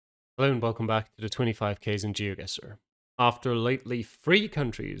Hello and welcome back to the 25Ks in GeoGuessr. After lately 3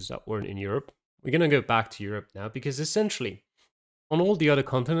 countries that weren't in Europe, we're going to go back to Europe now because essentially, on all the other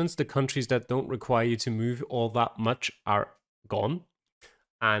continents, the countries that don't require you to move all that much are gone.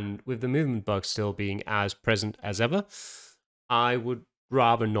 And with the movement bug still being as present as ever, I would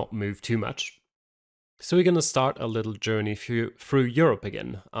rather not move too much. So we're going to start a little journey through Europe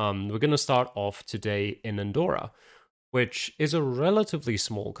again. We're going to start off today in Andorra, which is a relatively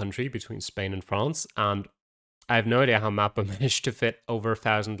small country between Spain and France, and I have no idea how Mappa managed to fit over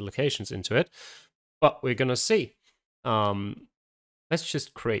 1,000 locations into it, but we're gonna see. Let's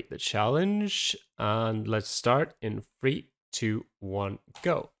just create the challenge, and let's start in 3, 2, 1,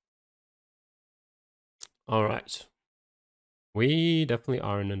 go. All right. We definitely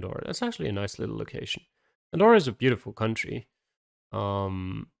are in Andorra. That's actually a nice little location. Andorra is a beautiful country.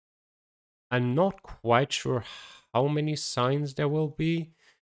 I'm not quite sure how many signs there will be.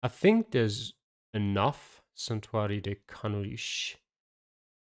 I think there's enough. Santuari de Canulish.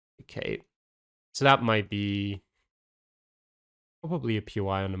 Okay. So that might be probably a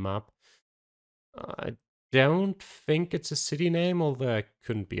POI on the map. I don't think it's a city name, although I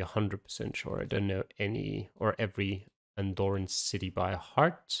couldn't be 100% sure. I don't know any or every Andorran city by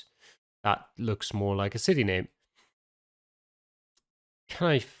heart. That looks more like a city name. Can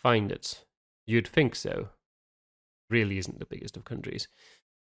I find it? You'd think so. Really isn't the biggest of countries.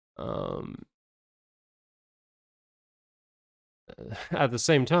 At the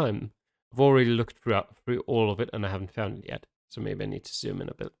same time, I've already looked through all of it and I haven't found it yet. So maybe I need to zoom in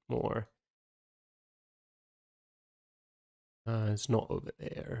a bit more. It's not over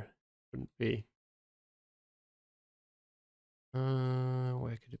there. Couldn't be.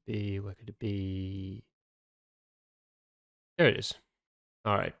 Where could it be? Where could it be? There it is.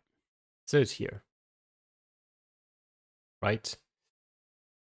 All right. So it's here. Right?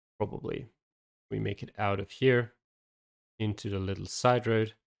 Probably. We make it out of here into the little side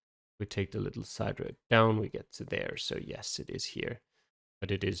road. We take the little side road down. We get to there. So yes, it is here. But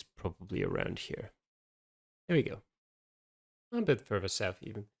it is probably around here. There we go. A bit further south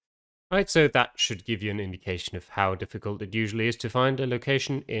even. Right, so that should give you an indication of how difficult it usually is to find a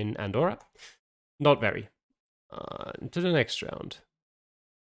location in Andorra. Not very. To the next round.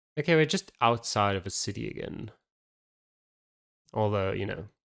 Okay, we're just outside of a city again. Although, you know,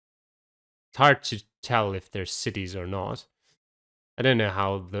 it's hard to tell if there's cities or not. I don't know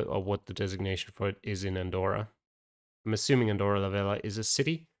how or what the designation for it is in Andorra. I'm assuming Andorra la Vella is a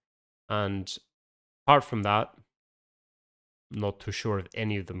city. And apart from that, I'm not too sure if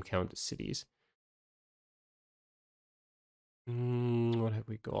any of them count as cities. What have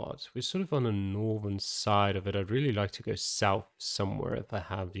we got? We're sort of on the northern side of it. I'd really like to go south somewhere if I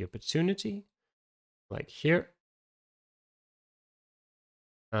have the opportunity. Like here.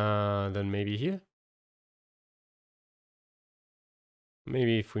 Then maybe here.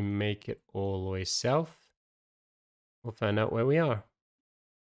 Maybe if we make it all the way south, we'll find out where we are.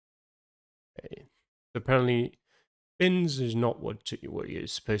 Okay. Apparently, bins is not what you're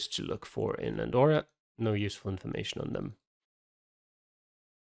supposed to look for in Andorra. No useful information on them.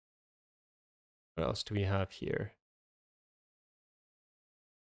 What else do we have here?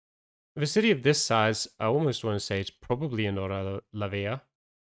 With a city of this size, I almost want to say it's probably Andorra la Vella.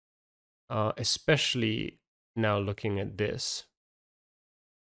 Especially now looking at this.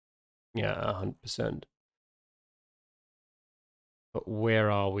 Yeah, 100%. But where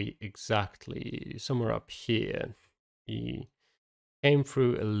are we exactly? Somewhere up here. We came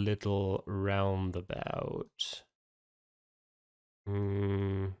through a little roundabout.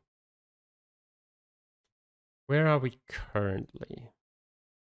 Where are we currently?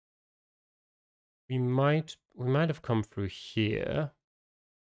 We might have come through here.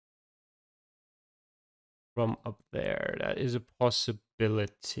 From up there. That is a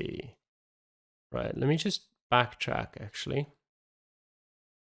possibility. Right, let me just backtrack actually.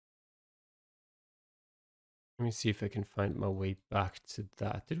 Let me see if I can find my way back to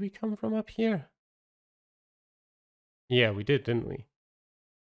that. Did we come from up here? Yeah, we did, didn't we?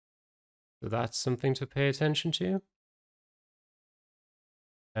 So that's something to pay attention to.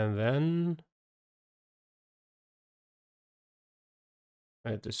 And then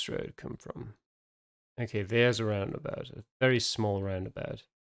where did this road come from? Okay, there's a roundabout, a very small roundabout.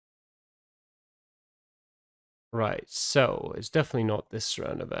 Right, so it's definitely not this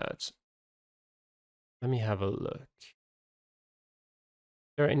roundabout. Let me have a look. Is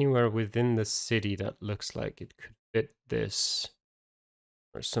there anywhere within the city that looks like it could fit this?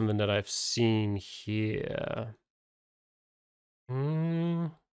 Or something that I've seen here?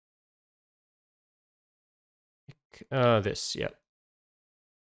 This, yeah.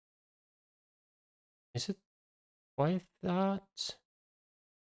 Is it quite that?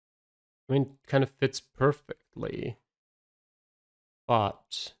 I mean, it kind of fits perfectly,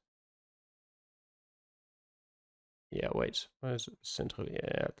 but yeah, wait. Where is it? Central?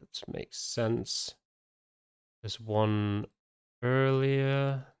 Yeah, that makes sense. There's one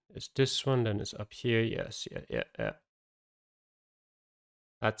earlier. There's this one, then it's up here. Yes, yeah.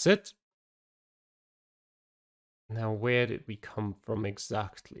 That's it. Now, where did we come from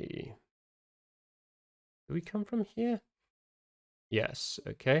exactly? Did we come from here? Yes,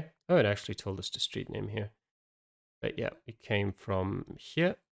 okay. Oh, it actually told us the street name here. But yeah, we came from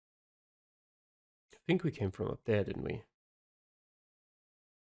here. I think we came from up there, didn't we?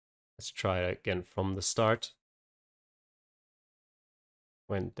 Let's try it again from the start.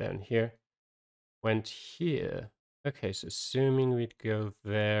 Went down here. Went here. Okay, so assuming we'd go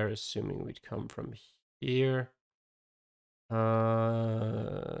there, assuming we'd come from here.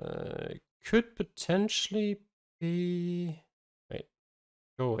 Could potentially be... Wait,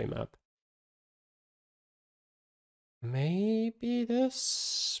 go away map. Maybe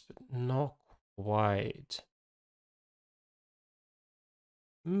this, but not quite.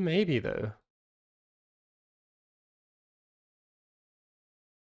 Maybe though.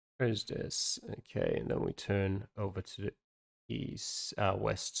 Where is this? Okay, and then we turn over to the east,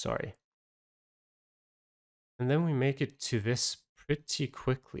 west, sorry. And then we make it to this pretty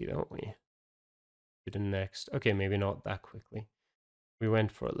quickly, don't we? To the next. Okay, maybe not that quickly. We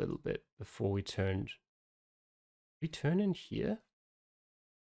went for a little bit before we turned. We turn in here?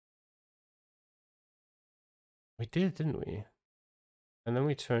 We did, didn't we? And then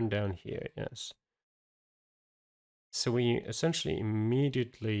we turned down here, yes. So we essentially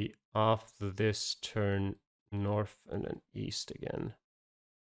immediately after this turn north and then east again.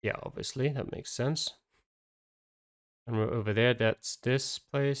 Yeah, obviously, that makes sense. And we're over there, that's this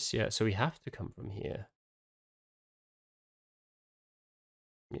place. Yeah, so we have to come from here.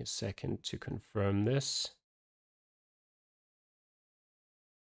 Give me a second to confirm this.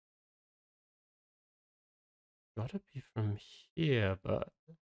 Gotta be from here, but...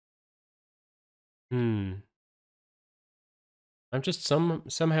 I'm just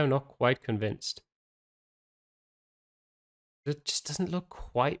somehow not quite convinced. It just doesn't look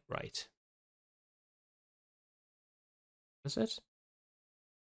quite right. Does it?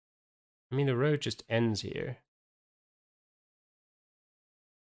 I mean, the road just ends here.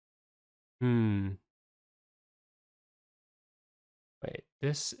 Wait,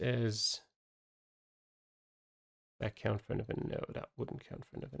 this is... That count for anything? No, that wouldn't count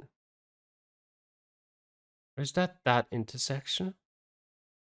for anything. Or is that intersection?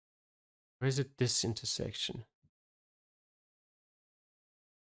 Or is it this intersection?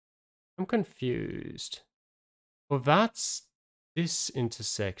 I'm confused. Well, that's this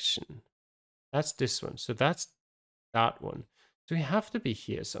intersection. That's this one. So that's that one. So we have to be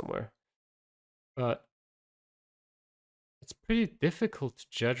here somewhere. But it's pretty difficult to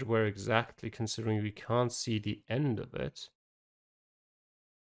judge where exactly, considering we can't see the end of it.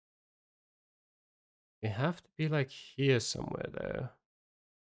 We have to be like here somewhere though.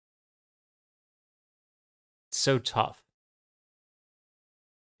 It's so tough.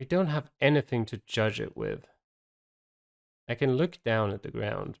 We don't have anything to judge it with. I can look down at the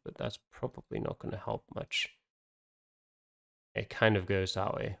ground, but that's probably not going to help much. It kind of goes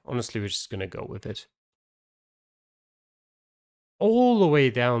that way. Honestly, we're just going to go with it. All the way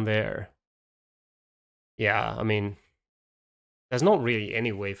down there. Yeah, I mean, there's not really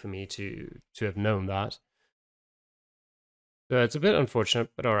any way for me to have known that. So it's a bit unfortunate,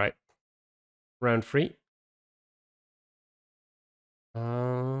 but all right. Round 3.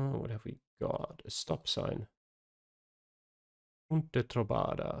 What have we got? A stop sign. Punta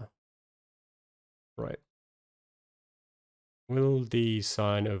Trobada. Right. Will the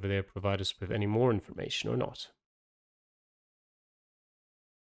sign over there provide us with any more information or not?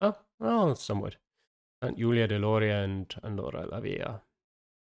 Oh, well, somewhat. Sant Julia de Loria and Andorra la Via.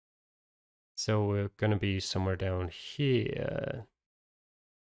 So we're going to be somewhere down here.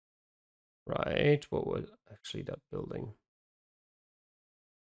 Right, what was actually that building?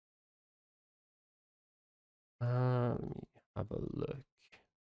 Let me have a look.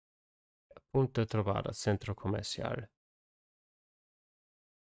 Punta Trovada, Centro Comercial.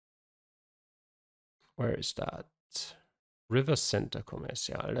 Where is that? River Center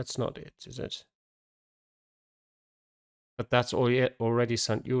Comercial. That's not it, is it? But that's already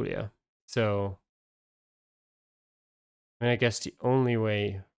Sant Julia. So, I mean, I guess the only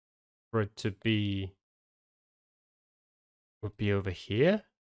way for it to be would be over here.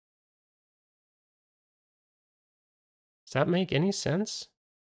 Does that make any sense?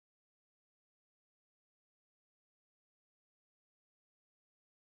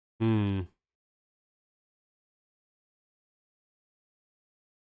 Hmm.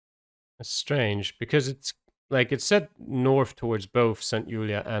 It's strange because it's like it said north towards both St.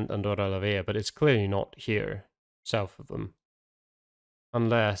 Julia and Andorra la Vella, but it's clearly not here, south of them.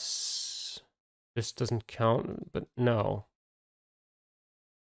 Unless this doesn't count, but no.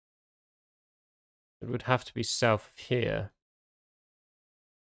 It would have to be south of here.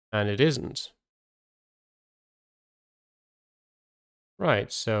 And it isn't.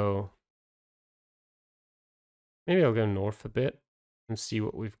 Right, so maybe I'll go north a bit and see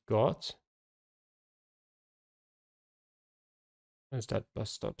what we've got. What does that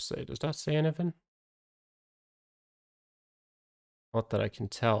bus stop say? Does that say anything? Not that I can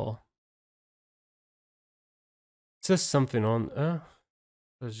tell. It says something on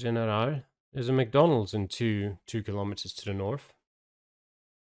General. There's a McDonald's in two kilometers to the north.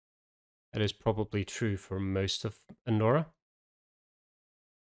 That is probably true for most of Andorra.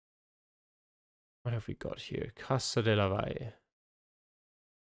 What have we got here? Casa de la Valle.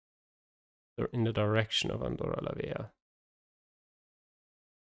 They're in the direction of Andorra la Vella.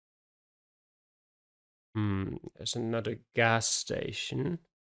 There's another gas station.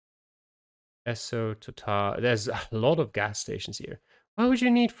 Esso Total. There's a lot of gas stations here. Why would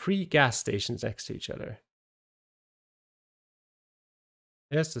you need 3 gas stations next to each other?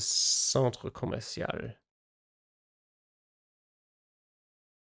 There's the Centre Commercial.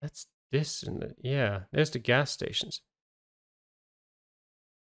 That's this, isn't it? Yeah, there's the gas stations.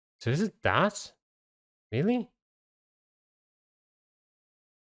 So is it that? Really?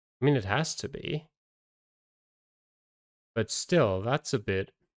 I mean, it has to be. But still, that's a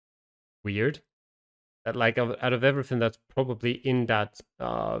bit weird. That, like, out of everything that's probably in that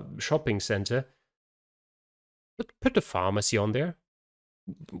shopping center, put the pharmacy on there.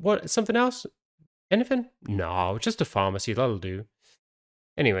 What? Something else? Anything? No, just a pharmacy. That'll do.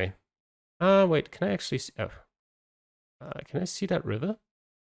 Anyway. Wait. Can I actually see? Oh. Can I see that river?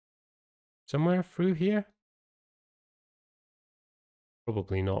 Somewhere through here?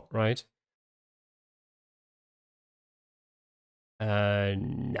 Probably not, right?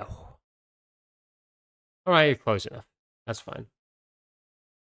 No. Alright, close enough. That's fine.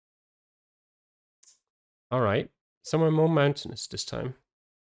 Alright. Somewhere more mountainous this time.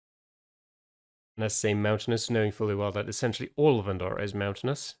 And I say mountainous, knowing fully well that essentially all of Andorra is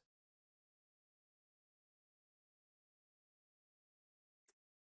mountainous.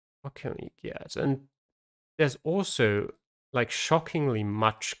 What can we get? And there's also, like, shockingly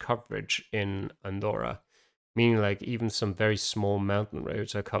much coverage in Andorra. Meaning, like, even some very small mountain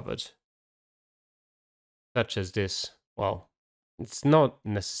roads are covered. Such as this. Well, it's not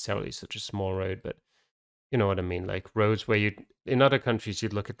necessarily such a small road, but you know what I mean. Like roads where you, in other countries,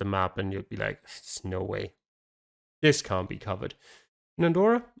 you'd look at the map and you'd be like, "There's no way. This can't be covered." In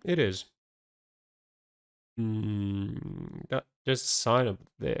Andorra, it is. There's a sign up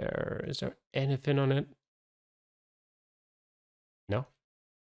there. Is there anything on it? No.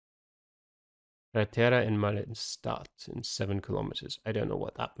 Carretera in Malenstad in 7 kilometers. I don't know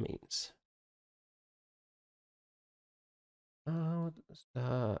what that means. What is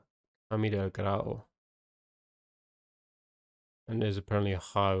that? Camino del Grau. And there's apparently a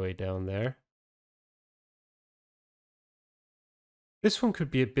highway down there. This one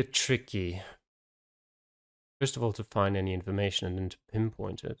could be a bit tricky. First of all, to find any information and then to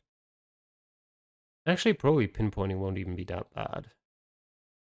pinpoint it. Actually, probably pinpointing won't even be that bad.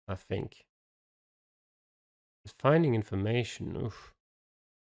 I think. Finding information, oof.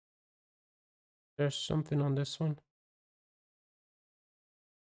 There's something on this one.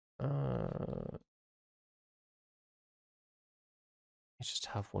 Let's just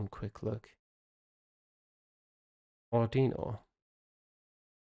have one quick look. Ordino.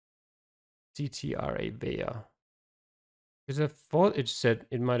 CTRA Vea. Because I thought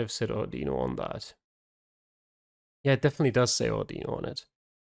it might have said Ordino on that. Yeah, it definitely does say Ordino on it.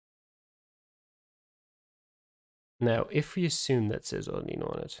 Now, if we assume that says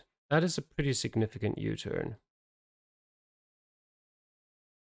Ordino on it, that is a pretty significant U-turn.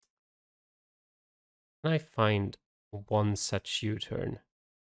 Can I find one such U-turn?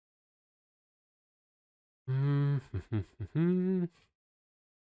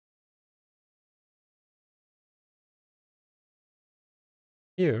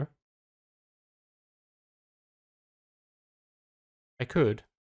 Here? I could.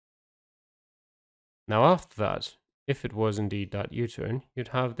 Now after that, if it was indeed that U-turn, you'd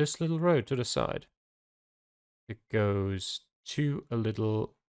have this little road to the side. It goes to a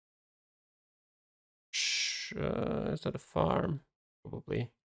little... is that a farm?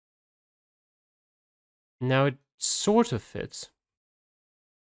 Probably. Now it sort of fits.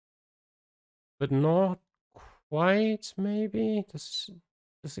 but not quite, maybe? Does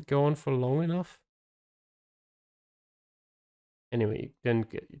it go on for long enough? Anyway, then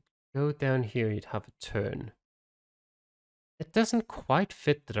go down here, you'd have a turn. It doesn't quite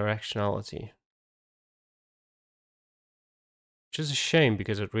fit the directionality. Which is a shame,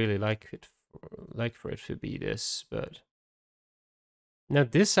 because I'd really like for it to be this, but... Now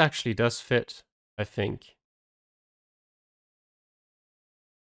this actually does fit, I think.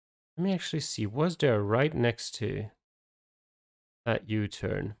 Let me actually see, was there right next to that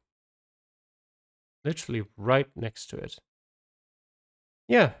U-turn? Literally right next to it.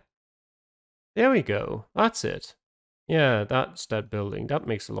 Yeah. There we go. That's it. Yeah, that's that building. That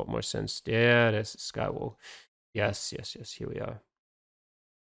makes a lot more sense. Yeah, there's the skywall. Yes, yes, yes, here we are.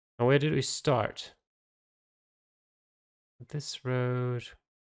 And where did we start? This road.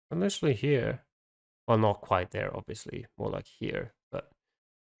 Well, literally here. Well, not quite there, obviously. More like here, but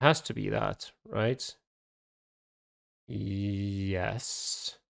it has to be that, right?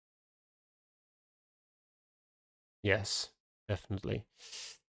 Yes. Yes, definitely.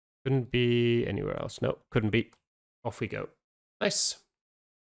 Couldn't be anywhere else. No, couldn't be. Off we go. Nice.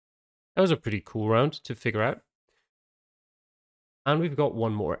 That was a pretty cool round to figure out. And we've got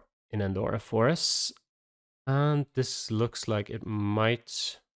one more in Andorra for us. And this looks like it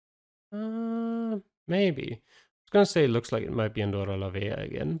might... maybe. I was going to say it looks like it might be Andorra la Vella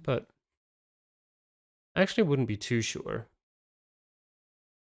again, but I actually wouldn't be too sure.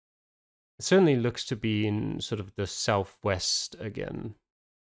 It certainly looks to be in sort of the southwest again.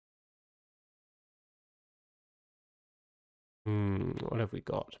 What have we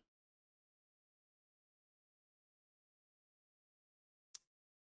got?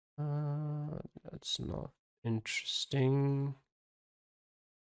 That's not interesting.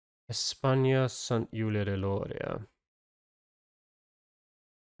 España, Sant Julia de Loria.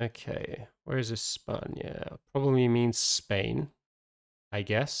 Okay, where's España? Probably means Spain, I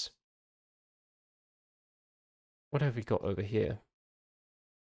guess. What have we got over here?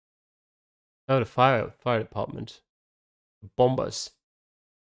 Oh, the fire department. Bombers.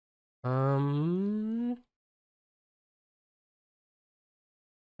 Can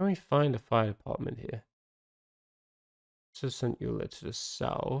we find a fire department here? So St. Euler to the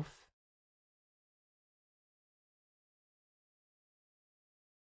south.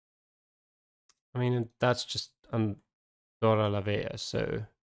 I mean, that's just Andorra la Vella, so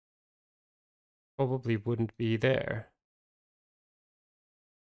probably wouldn't be there.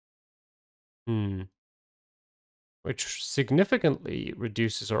 Which significantly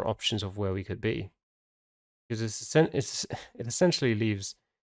reduces our options of where we could be. Because it essentially leaves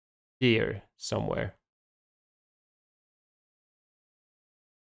here somewhere.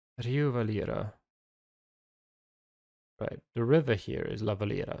 Rio Valira. Right, the river here is La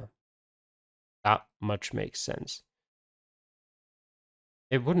Valira. That much makes sense.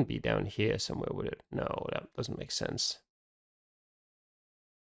 It wouldn't be down here somewhere, would it? No, that doesn't make sense.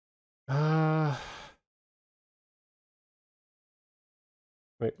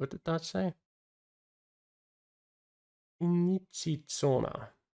 Wait, what did that say? Inizizona.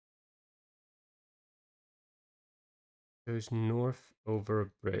 Goes north over a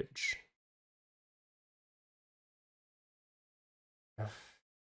bridge.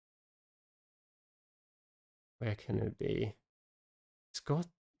 Where can it be? It's got...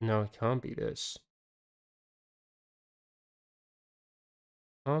 No, it can't be this.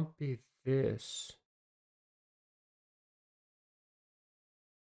 Can't be this.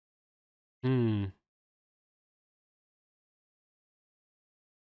 Can't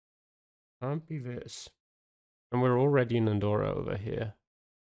be this. And we're already in Andorra over here.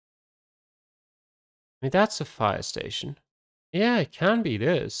 I mean, that's a fire station. Yeah, it can be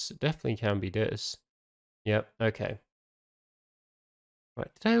this. It definitely can be this. Yep, okay.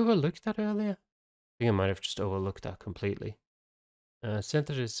 Right, did I overlook that earlier? I think I might have just overlooked that completely.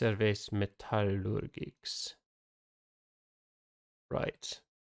 Centre de Services Metallurgiques. Right.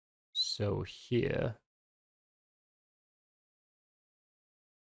 So here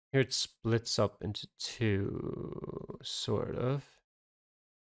it splits up into two, sort of.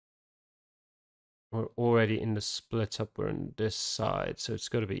 We're already in the split up, we're on this side, so it's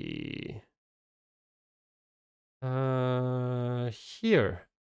gotta be... here.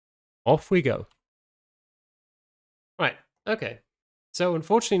 Off we go. Right, okay. So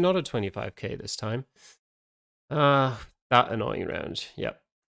unfortunately not a 25k this time. That annoying round, yep.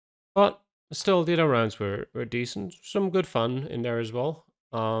 But still, the other rounds were decent. Some good fun in there as well.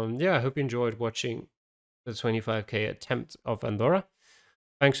 Yeah, I hope you enjoyed watching the 25k attempt of Andorra.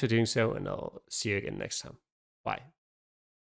 Thanks for doing so, and I'll see you again next time. Bye.